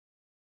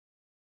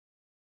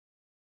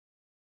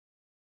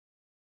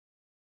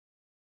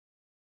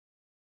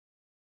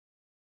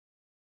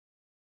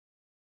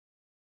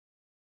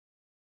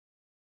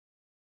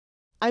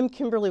I'm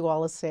Kimberly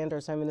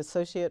Wallace-Sanders. I'm an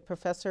associate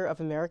professor of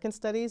American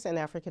Studies and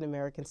African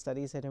American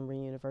Studies at Emory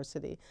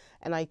University,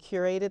 and I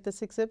curated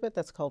this exhibit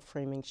that's called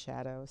Framing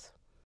Shadows.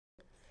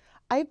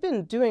 I've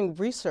been doing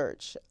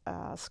research,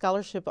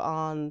 scholarship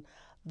on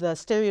the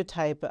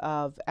stereotype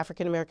of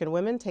African American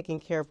women taking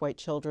care of white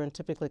children,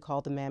 typically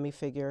called the mammy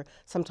figure,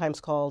 sometimes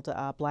called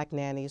black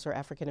nannies or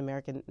African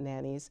American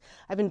nannies.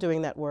 I've been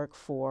doing that work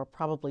for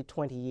probably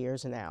 20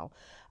 years now.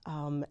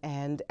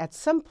 And at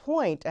some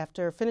point,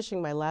 after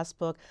finishing my last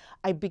book,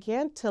 I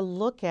began to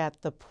look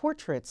at the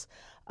portraits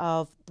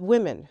of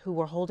women who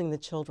were holding the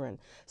children.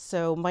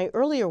 So my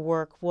earlier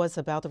work was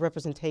about the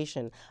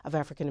representation of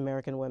African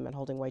American women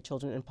holding white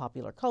children in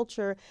popular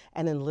culture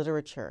and in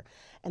literature.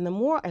 And the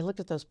more I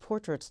looked at those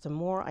portraits, the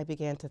more I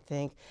began to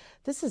think,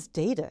 this is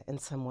data in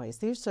some ways.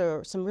 These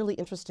are some really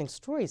interesting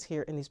stories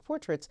here in these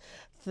portraits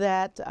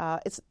that,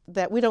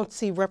 that we don't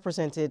see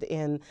represented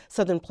in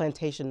Southern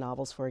plantation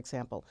novels, for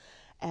example.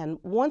 And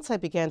once I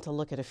began to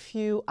look at a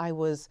few, I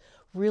was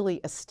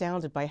really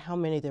astounded by how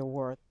many there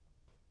were.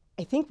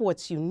 I think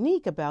what's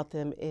unique about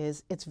them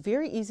is it's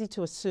very easy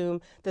to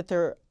assume that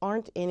there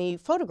aren't any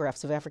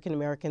photographs of African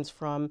Americans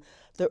from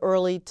the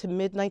early to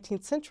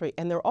mid-19th century,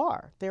 and there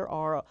are. There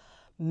are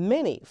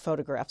many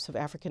photographs of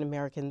African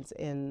Americans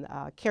in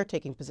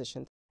caretaking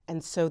positions.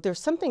 And so there's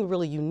something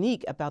really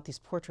unique about these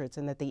portraits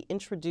in that they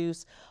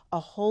introduce a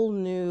whole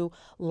new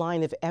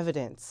line of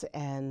evidence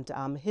and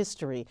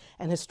history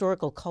and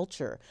historical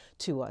culture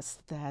to us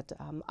that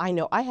I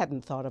know I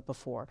hadn't thought of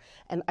before.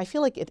 And I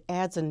feel like it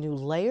adds a new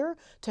layer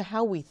to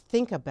how we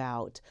think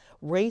about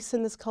race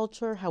in this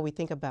culture, how we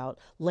think about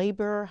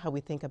labor, how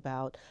we think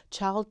about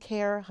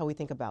childcare, how we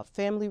think about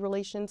family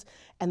relations,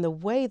 and the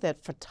way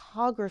that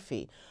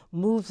photography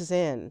moves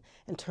in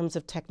terms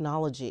of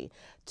technology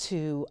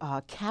to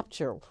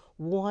capture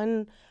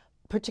one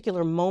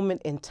particular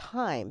moment in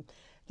time,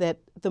 that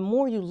the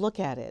more you look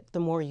at it, the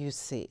more you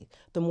see,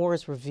 the more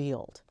is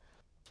revealed.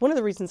 One of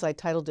the reasons I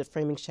titled it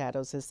Framing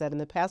Shadows is that in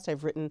the past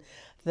I've written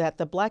that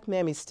the black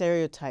mammy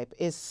stereotype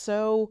is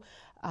so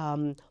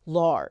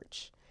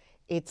large.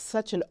 It's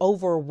such an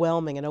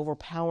overwhelming and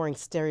overpowering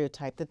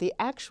stereotype that the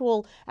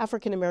actual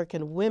African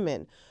American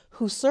women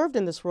who served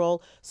in this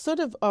role sort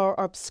of are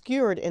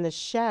obscured in a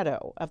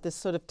shadow of this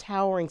sort of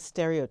towering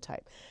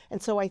stereotype.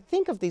 And so I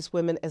think of these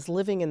women as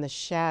living in the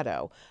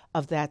shadow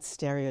of that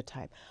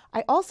stereotype.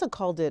 I also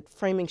called it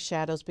Framing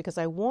Shadows because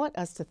I want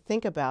us to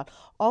think about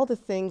all the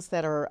things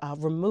that are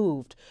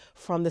removed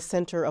from the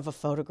center of a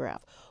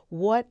photograph.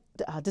 What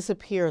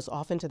disappears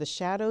off into the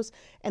shadows,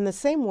 and the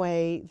same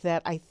way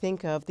that I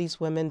think of these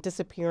women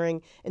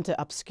disappearing into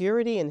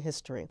obscurity in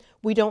history.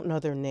 We don't know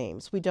their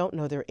names, we don't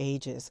know their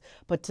ages,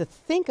 but to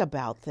think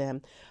about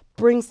them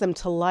brings them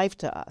to life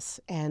to us,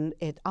 and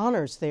it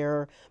honors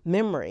their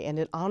memory, and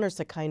it honors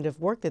the kind of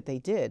work that they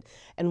did.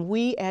 And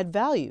we add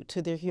value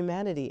to their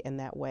humanity in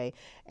that way,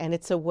 and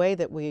it's a way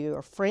that we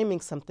are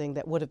framing something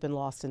that would have been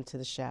lost into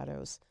the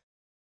shadows.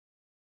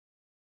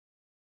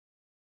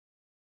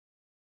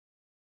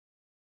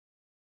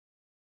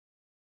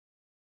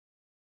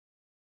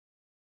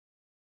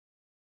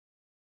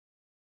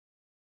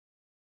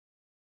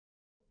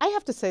 I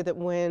have to say that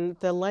when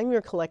the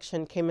Langmuir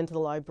collection came into the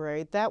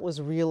library, that was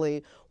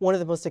really one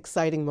of the most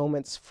exciting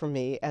moments for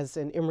me as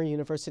an Emory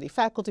University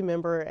faculty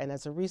member and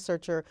as a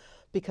researcher,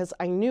 because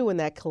I knew when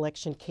that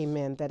collection came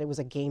in that it was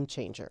a game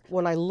changer.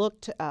 When I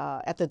looked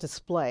at the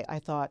display, I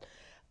thought,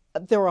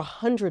 there were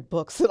 100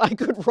 books that I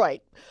could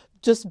write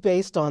just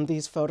based on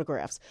these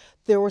photographs.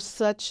 There were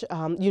such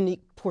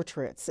unique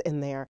portraits in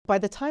there. By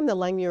the time the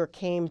Langmuir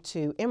came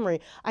to Emory,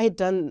 I had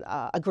done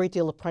a great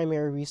deal of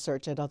primary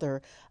research at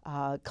other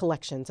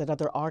collections, at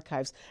other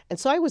archives, and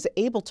so I was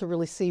able to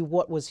really see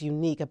what was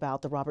unique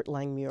about the Robert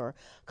Langmuir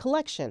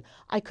collection.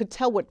 I could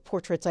tell what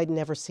portraits I'd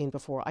never seen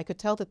before. I could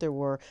tell that there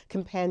were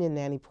companion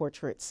nanny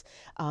portraits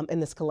in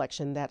this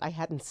collection that I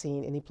hadn't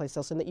seen anyplace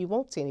else and that you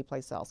won't see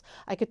anyplace else.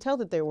 I could tell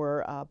that there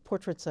were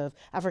portraits of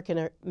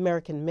African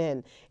American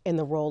men in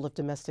the role of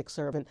domestic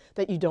servant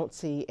that you don't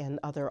see in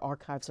other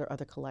archives or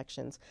other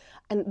collections.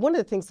 And one of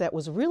the things that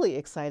was really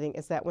exciting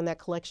is that when that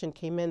collection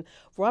came in,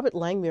 Robert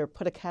Langmuir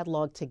put a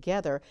catalog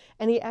together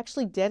and he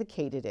actually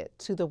dedicated it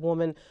to the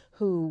woman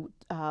who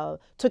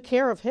took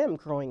care of him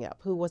growing up,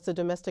 who was the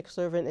domestic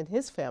servant in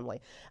his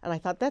family. And I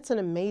thought that's an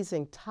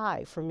amazing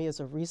tie for me as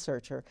a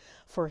researcher,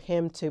 for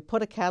him to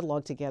put a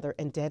catalog together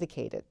and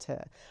dedicate it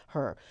to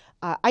her.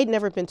 I'd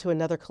never been to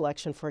another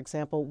collection, for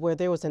example, where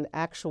there was an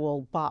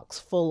actual box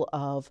full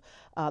of,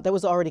 that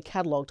was already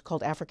cataloged,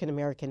 called African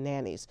American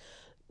Nannies.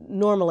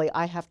 Normally,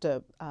 I have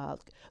to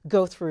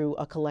go through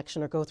a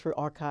collection or go through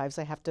archives.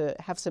 I have to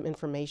have some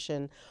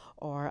information,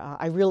 or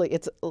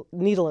it's a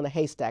needle in a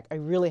haystack. I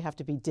really have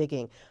to be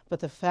digging. But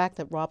the fact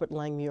that Robert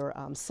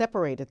Langmuir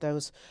separated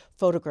those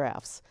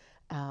photographs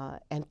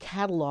and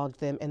cataloged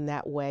them in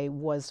that way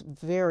was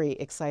very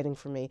exciting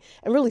for me,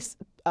 and really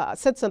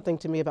said something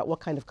to me about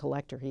what kind of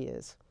collector he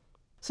is.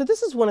 So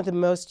this is one of the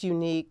most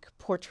unique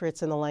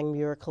portraits in the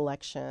Langmuir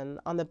collection.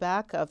 On the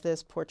back of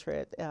this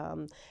portrait,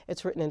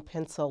 it's written in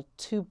pencil,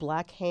 "Two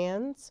black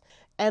hands."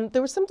 And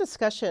there was some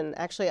discussion,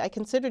 actually, I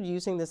considered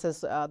using this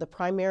as the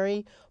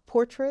primary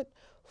portrait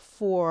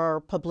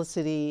for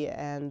publicity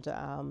and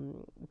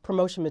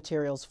promotion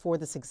materials for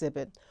this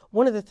exhibit.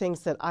 One of the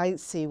things that I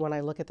see when I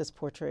look at this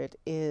portrait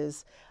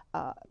is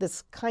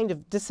this kind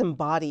of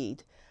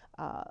disembodied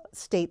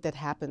state that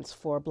happens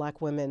for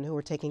Black women who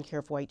are taking care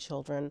of white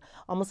children,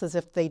 almost as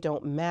if they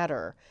don't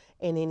matter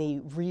in any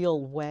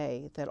real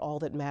way, that all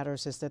that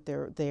matters is that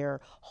they're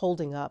there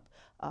holding up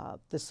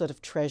this sort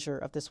of treasure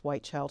of this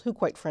white child, who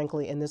quite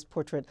frankly in this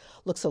portrait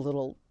looks a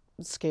little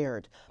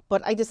scared.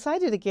 But I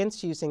decided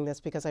against using this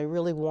because I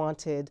really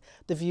wanted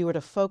the viewer to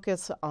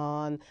focus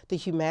on the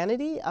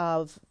humanity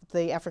of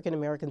the African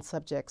American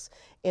subjects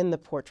in the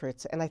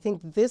portraits. And I think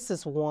this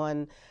is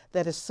one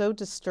that is so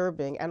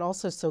disturbing and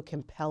also so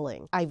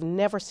compelling. I've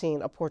never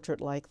seen a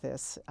portrait like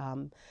this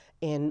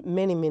in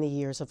many, many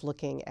years of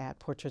looking at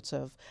portraits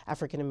of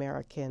African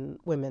American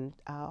women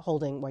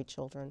holding white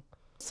children.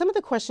 Some of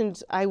the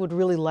questions I would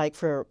really like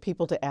for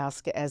people to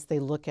ask as they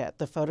look at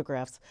the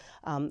photographs,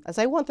 as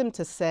I want them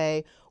to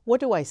say, what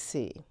do I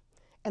see?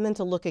 And then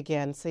to look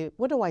again and say,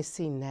 what do I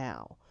see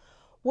now?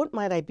 What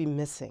might I be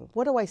missing?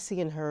 What do I see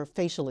in her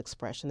facial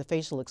expression, the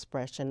facial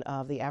expression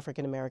of the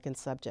African American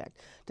subject?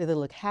 Do they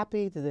look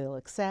happy? Do they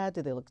look sad?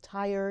 Do they look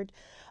tired?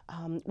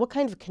 What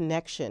kind of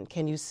connection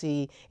can you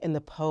see in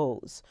the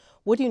pose?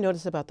 What do you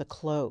notice about the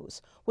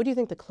clothes? What do you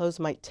think the clothes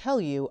might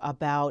tell you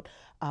about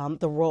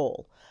the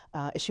role?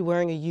 Is she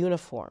wearing a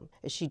uniform?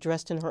 Is she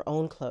dressed in her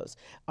own clothes?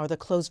 Are the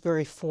clothes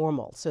very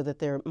formal so that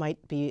there might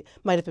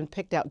have been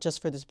picked out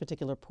just for this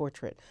particular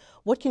portrait?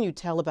 What can you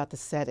tell about the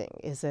setting?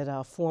 Is it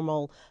a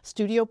formal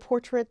studio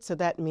portrait? So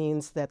that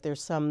means that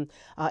there's some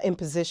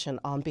imposition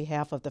on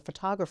behalf of the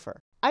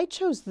photographer. I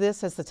chose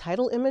this as the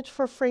title image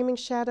for Framing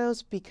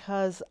Shadows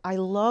because I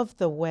love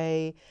the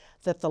way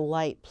that the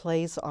light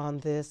plays on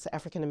this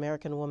African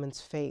American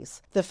woman's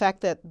face. The fact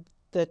that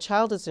the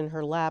child is in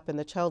her lap and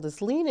the child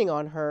is leaning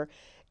on her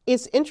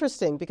is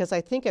interesting because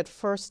I think at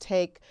first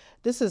take,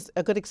 this is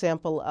a good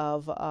example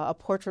of a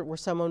portrait where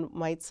someone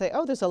might say,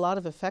 oh, there's a lot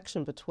of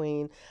affection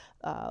between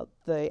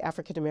the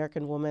African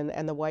American woman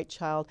and the white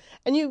child.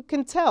 And you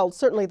can tell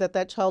certainly that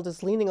that child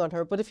is leaning on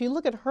her, but if you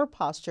look at her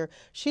posture,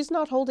 she's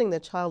not holding the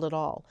child at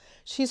all.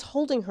 She's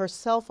holding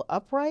herself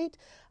upright,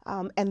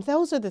 and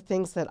those are the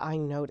things that I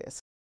notice.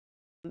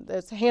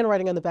 There's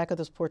handwriting on the back of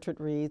this portrait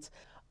reads,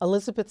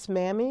 Elizabeth's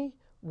mammy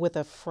with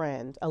a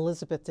friend.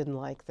 Elizabeth didn't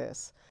like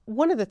this.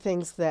 One of the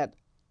things that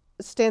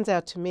stands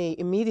out to me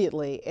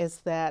immediately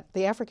is that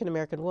the African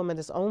American woman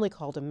is only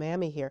called a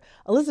mammy here.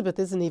 Elizabeth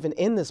isn't even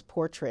in this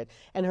portrait,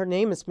 and her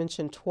name is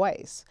mentioned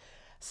twice.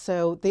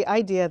 So the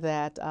idea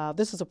that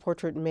this is a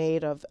portrait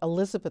made of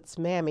Elizabeth's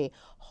mammy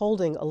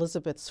holding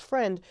Elizabeth's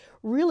friend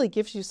really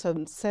gives you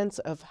some sense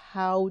of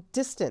how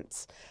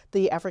distant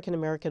the African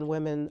American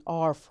women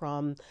are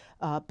from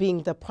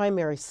being the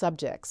primary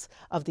subjects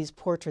of these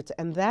portraits.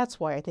 And that's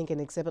why I think an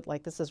exhibit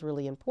like this is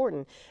really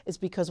important, is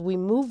because we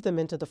move them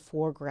into the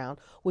foreground.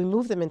 We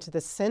move them into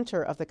the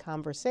center of the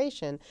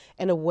conversation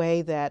in a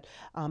way that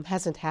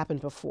hasn't happened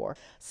before.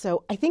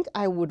 So I think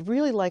I would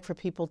really like for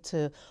people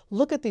to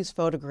look at these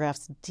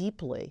photographs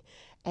deeply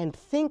and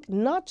think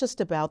not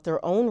just about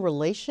their own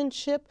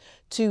relationship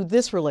to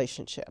this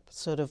relationship,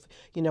 sort of,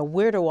 you know,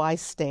 where do I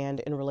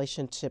stand in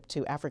relationship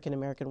to African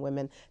American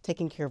women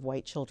taking care of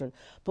white children,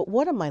 but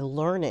what am I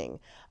learning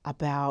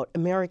about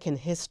American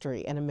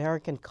history and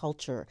American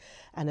culture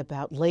and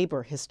about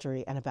labor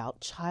history and about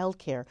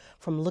childcare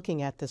from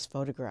looking at this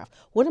photograph?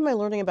 What am I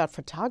learning about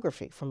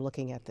photography from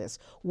looking at this?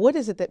 What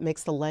is it that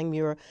makes the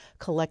Langmuir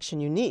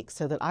collection unique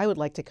so that I would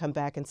like to come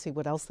back and see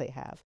what else they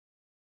have?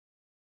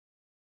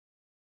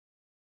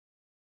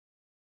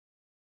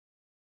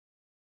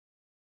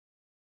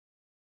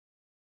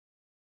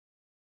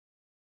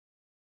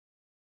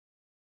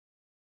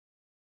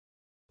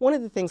 One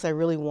of the things I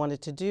really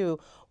wanted to do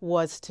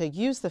was to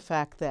use the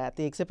fact that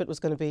the exhibit was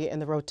going to be in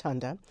the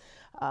rotunda,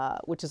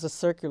 which is a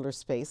circular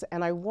space,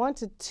 and I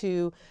wanted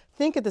to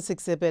think of this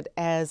exhibit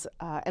as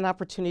an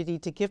opportunity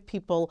to give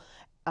people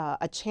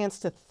a chance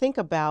to think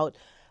about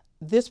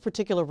this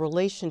particular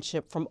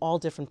relationship from all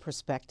different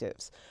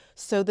perspectives.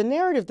 So the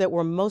narrative that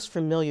we're most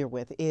familiar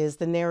with is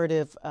the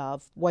narrative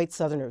of white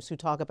Southerners who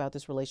talk about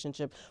this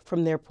relationship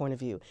from their point of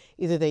view.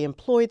 Either they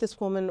employed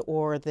this woman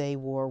or they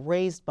were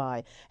raised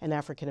by an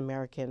African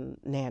American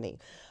nanny.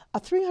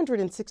 A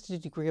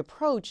 360-degree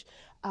approach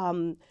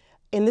in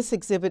this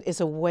exhibit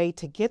is a way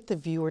to get the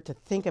viewer to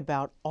think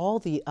about all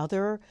the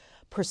other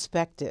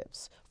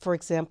perspectives. For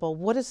example,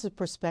 what is the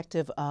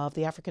perspective of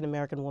the African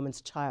American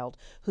woman's child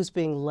who's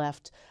being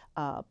left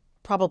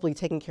probably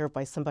taken care of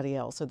by somebody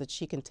else so that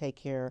she can take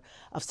care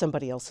of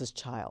somebody else's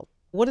child?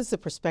 What is the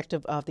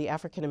perspective of the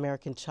African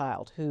American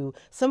child who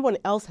someone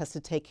else has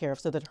to take care of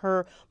so that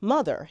her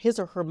mother, his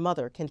or her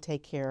mother, can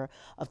take care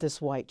of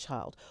this white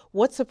child?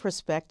 What's the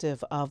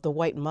perspective of the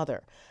white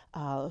mother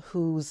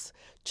whose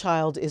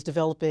child is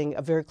developing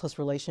a very close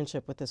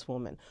relationship with this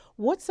woman?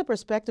 What's the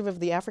perspective of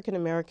the African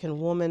American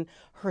woman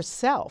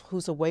herself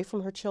who's away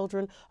from her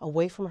children,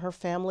 away from her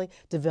family,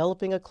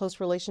 developing a close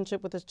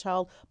relationship with this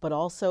child, but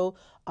also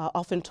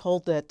often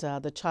told that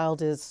the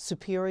child is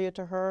superior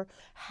to her?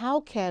 How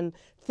can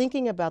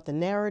thinking about the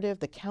narrative,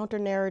 the counter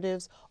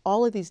narratives,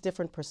 all of these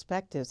different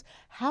perspectives,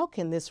 how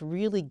can this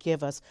really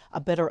give us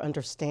a better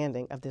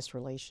understanding of this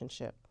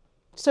relationship?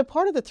 So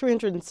part of the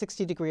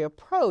 360-degree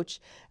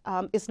approach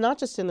is not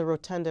just in the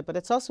rotunda, but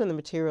it's also in the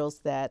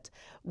materials that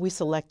we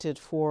selected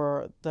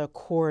for the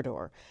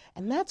corridor.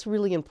 And that's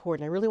really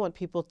important. I really want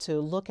people to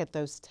look at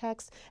those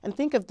texts and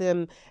think of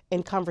them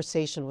in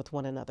conversation with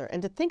one another,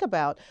 and to think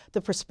about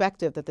the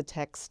perspective that the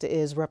text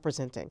is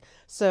representing.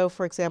 So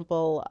for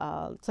example,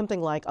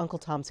 something like Uncle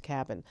Tom's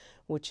Cabin,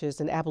 which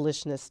is an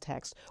abolitionist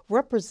text,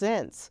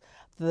 represents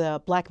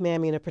the black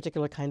mammy in a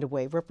particular kind of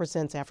way,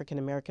 represents African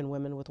American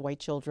women with white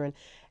children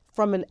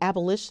from an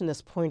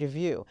abolitionist point of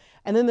view.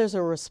 And then there's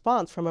a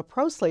response from a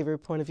pro-slavery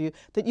point of view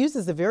that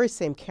uses the very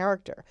same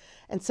character.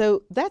 And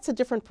so that's a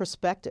different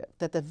perspective,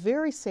 that the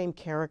very same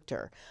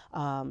character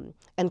and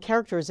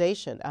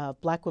characterization of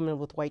black women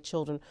with white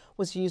children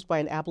was used by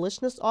an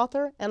abolitionist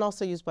author and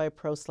also used by a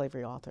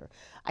pro-slavery author.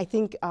 I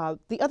think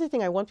the other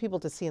thing I want people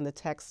to see in the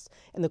text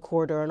in the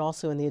corridor and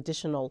also in the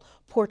additional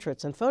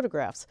portraits and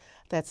photographs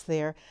that's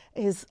there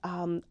is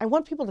I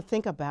want people to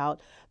think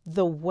about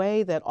the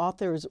way that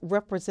authors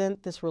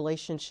represent this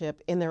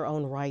relationship in their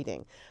own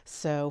writing.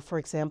 So, for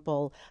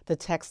example, the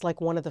text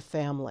like One of the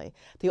Family,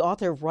 the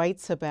author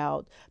writes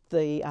about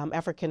the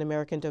African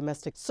American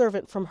domestic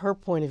servant from her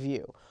point of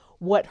view,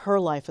 what her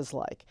life is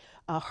like,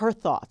 her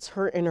thoughts,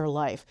 her inner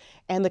life,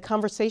 and the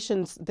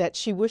conversations that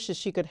she wishes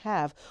she could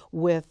have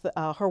with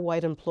her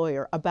white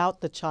employer about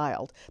the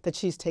child that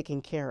she's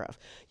taking care of.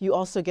 You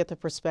also get the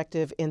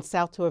perspective in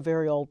South to a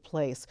Very Old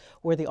Place,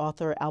 where the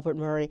author, Albert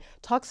Murray,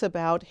 talks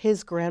about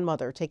his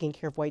grandmother taking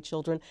care of white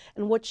children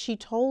and what she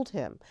told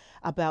him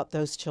about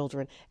those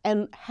children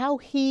and how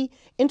he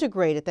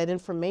integrated that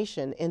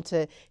information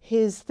into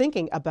his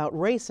thinking about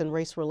race and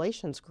race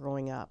relations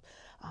growing up.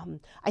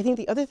 I think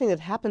the other thing that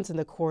happens in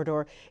the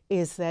corridor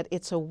is that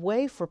it's a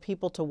way for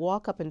people to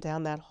walk up and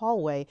down that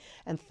hallway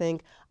and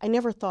think, I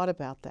never thought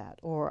about that,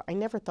 or I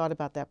never thought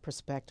about that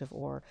perspective,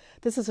 or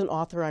this is an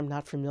author I'm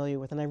not familiar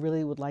with and I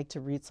really would like to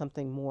read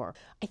something more.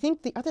 I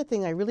think the other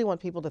thing I really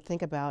want people to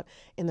think about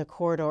in the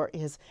corridor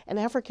is an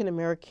African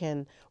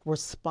American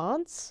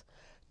response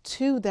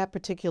to that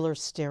particular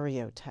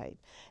stereotype,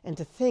 and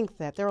to think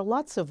that there are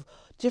lots of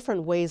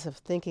different ways of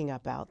thinking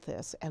about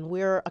this, and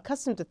we're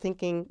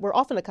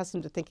often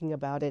accustomed to thinking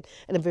about it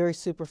in a very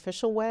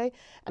superficial way,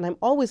 and I'm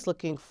always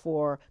looking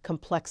for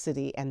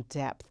complexity and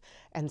depth.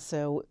 And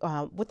so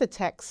with the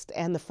text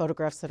and the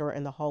photographs that are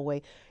in the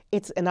hallway,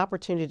 it's an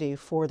opportunity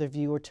for the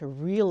viewer to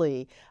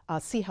really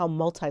see how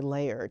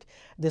multi-layered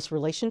this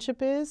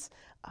relationship is,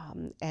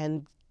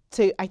 and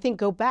to, I think,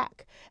 go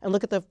back and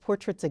look at the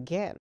portraits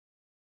again.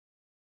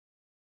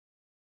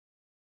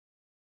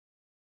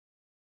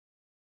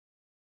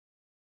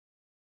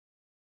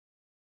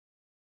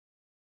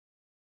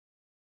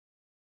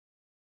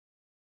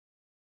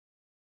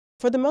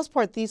 For the most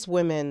part, these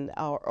women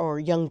or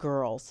young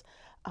girls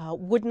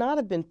would not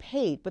have been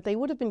paid, but they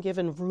would have been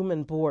given room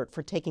and board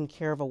for taking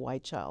care of a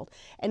white child.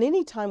 And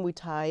any time we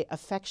tie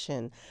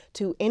affection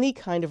to any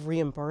kind of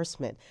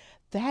reimbursement,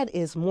 that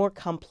is more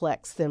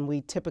complex than we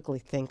typically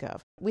think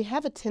of. We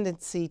have a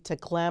tendency to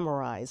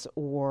glamorize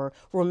or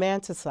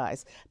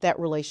romanticize that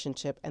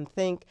relationship and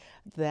think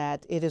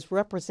that it is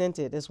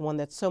represented as one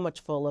that's so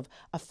much full of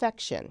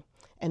affection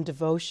and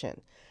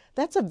devotion.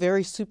 That's a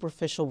very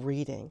superficial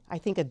reading. I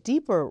think a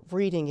deeper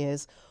reading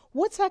is,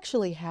 what's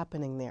actually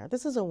happening there?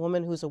 This is a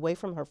woman who's away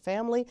from her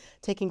family,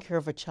 taking care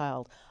of a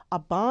child. A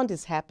bond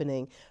is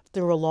happening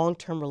through a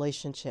long-term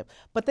relationship.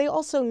 But they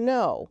also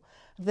know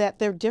that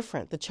they're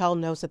different. The child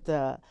knows that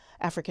the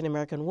African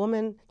American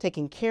woman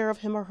taking care of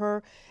him or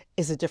her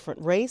is a different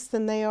race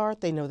than they are.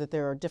 They know that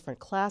there are different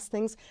class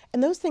things,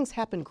 and those things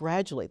happen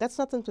gradually. That's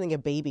not something a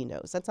baby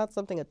knows. That's not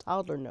something a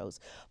toddler knows,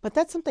 but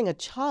that's something a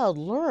child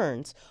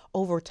learns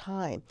over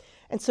time.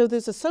 And so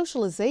there's a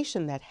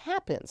socialization that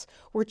happens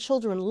where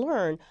children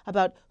learn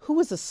about who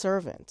is a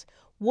servant.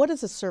 What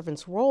is a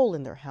servant's role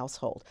in their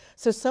household?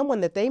 So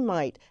someone that they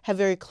might have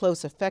very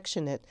close,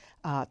 affectionate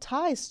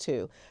ties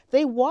to,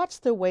 they watch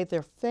the way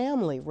their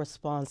family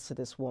responds to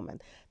this woman.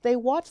 They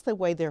watch the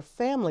way their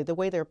family, the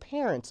way their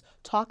parents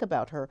talk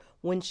about her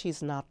when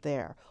she's not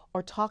there.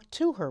 or talk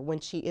to her when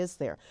she is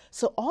there.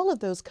 So all of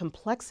those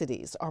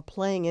complexities are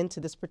playing into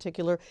this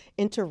particular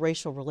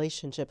interracial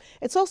relationship.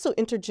 It's also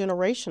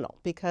intergenerational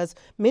because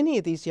many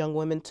of these young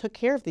women took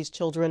care of these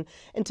children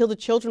until the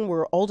children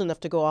were old enough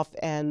to go off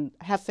and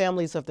have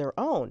families of their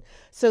own.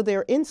 So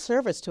they're in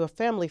service to a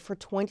family for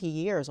 20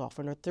 years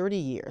often, or 30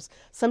 years.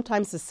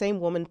 Sometimes the same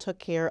woman took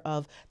care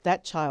of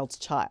that child's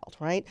child,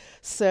 right?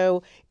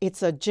 So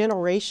it's a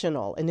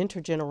generational, an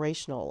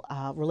intergenerational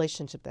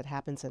relationship that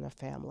happens in a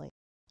family.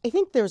 I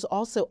think there's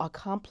also a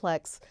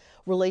complex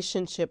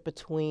relationship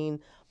between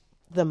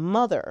the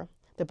mother,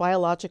 the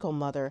biological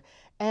mother,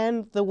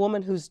 and the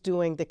woman who's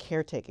doing the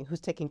caretaking, who's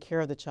taking care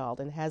of the child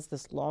and has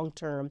this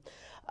long-term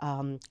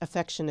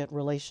affectionate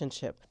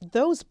relationship.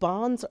 Those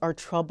bonds are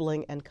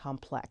troubling and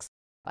complex.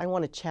 I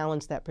want to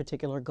challenge that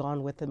particular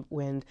Gone with the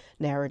Wind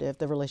narrative,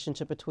 the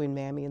relationship between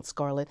Mammy and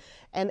Scarlett,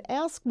 and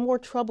ask more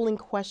troubling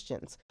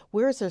questions.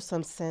 Where is there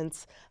some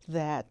sense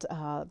that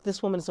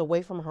this woman is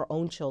away from her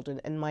own children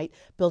and might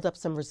build up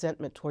some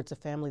resentment towards the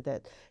family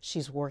that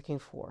she's working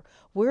for?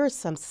 Where is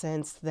some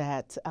sense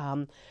that,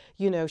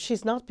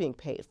 she's not being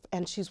paid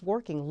and she's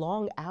working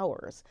long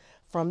hours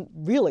from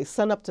really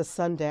sun up to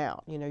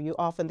sundown?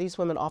 These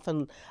women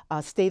often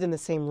stayed in the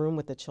same room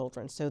with the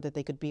children so that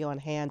they could be on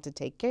hand to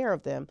take care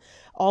of them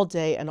all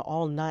day and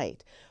all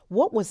night.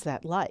 What was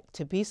that like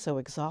to be so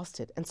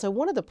exhausted? And so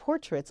one of the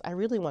portraits I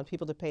really want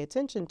people to pay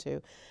attention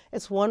to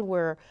is one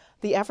where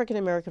the African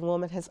American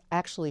woman has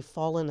actually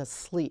fallen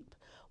asleep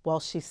while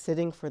she's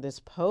sitting for this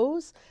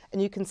pose,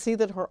 and you can see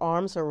that her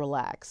arms are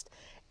relaxed.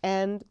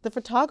 And the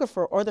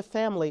photographer or the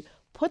family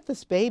put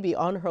this baby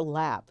on her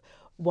lap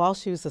while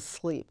she was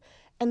asleep.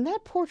 And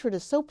that portrait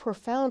is so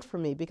profound for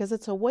me because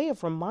it's a way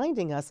of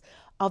reminding us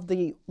of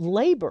the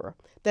labor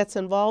that's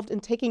involved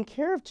in taking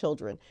care of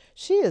children.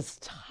 She is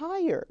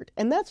tired,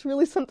 and that's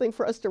really something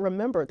for us to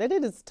remember, that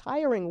it is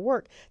tiring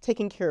work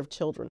taking care of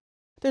children.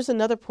 There's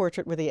another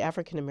portrait where the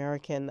African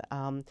American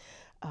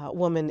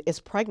woman is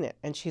pregnant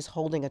and she's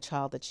holding a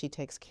child that she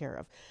takes care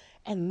of.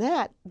 And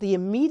the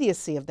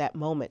immediacy of that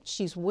moment,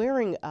 she's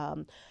wearing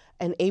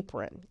an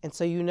apron. And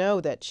so you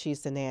know that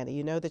she's the nanny,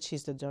 you know that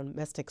she's the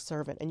domestic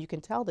servant, and you can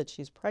tell that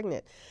she's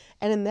pregnant.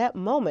 And in that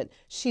moment,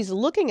 she's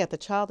looking at the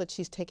child that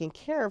she's taking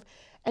care of,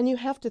 and you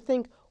have to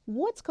think,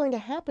 what's going to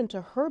happen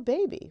to her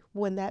baby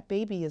when that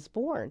baby is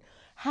born?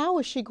 How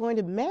is she going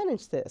to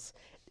manage this?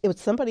 Is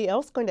somebody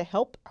else going to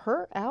help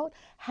her out?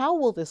 How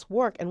will this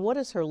work? And what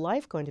is her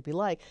life going to be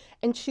like?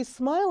 And she's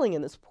smiling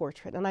in this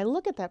portrait. And I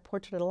look at that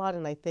portrait a lot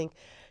and I think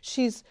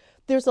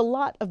there's a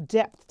lot of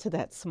depth to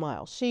that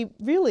smile. She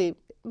really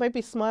might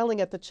be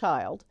smiling at the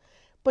child,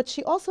 but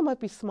she also might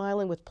be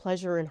smiling with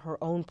pleasure in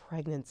her own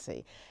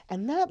pregnancy.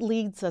 And that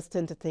leads us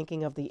into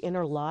thinking of the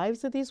inner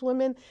lives of these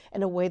women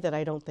in a way that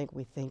I don't think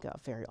we think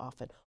of very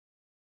often.